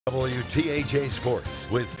WTAJ Sports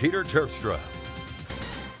with Peter Terpstra.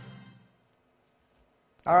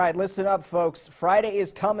 All right, listen up, folks. Friday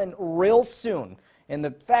is coming real soon. And the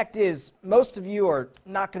fact is, most of you are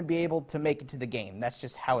not going to be able to make it to the game. That's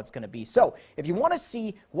just how it's going to be. So if you want to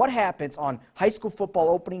see what happens on high school football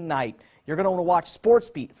opening night, you're going to want to watch Sports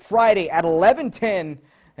Beat Friday at 11:10.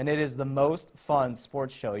 And it is the most fun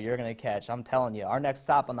sports show you're going to catch. I'm telling you, our next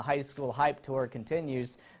stop on the high school hype tour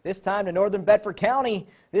continues. This time to northern Bedford County.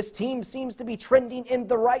 This team seems to be trending in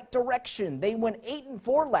the right direction. They went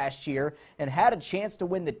 8-4 last year and had a chance to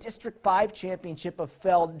win the District 5 championship, but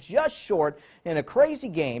fell just short in a crazy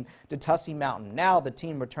game to Tussey Mountain. Now the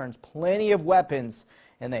team returns plenty of weapons,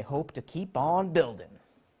 and they hope to keep on building.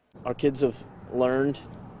 Our kids have learned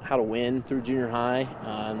how to win through junior high.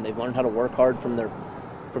 They've learned how to work hard from their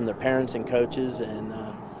parents and coaches, and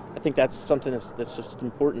I think that's something that's just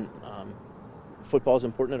important. Football is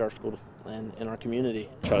important at our school and in our community.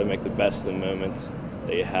 Try to make the best of the moments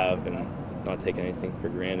that you have and not take anything for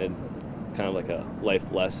granted. It's kind of like a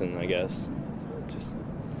life lesson, I guess. Just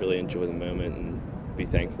really enjoy the moment and be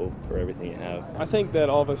thankful for everything you have. I think that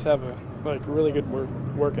all of us have a really good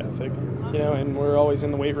work ethic, and we're always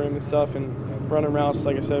in the weight room and stuff and running routes,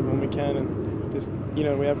 like I said, when we can, and just, we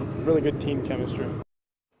have really good team chemistry.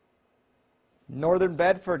 Northern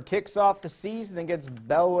Bedford kicks off the season against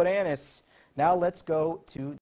Bellwood Annis. Now let's go to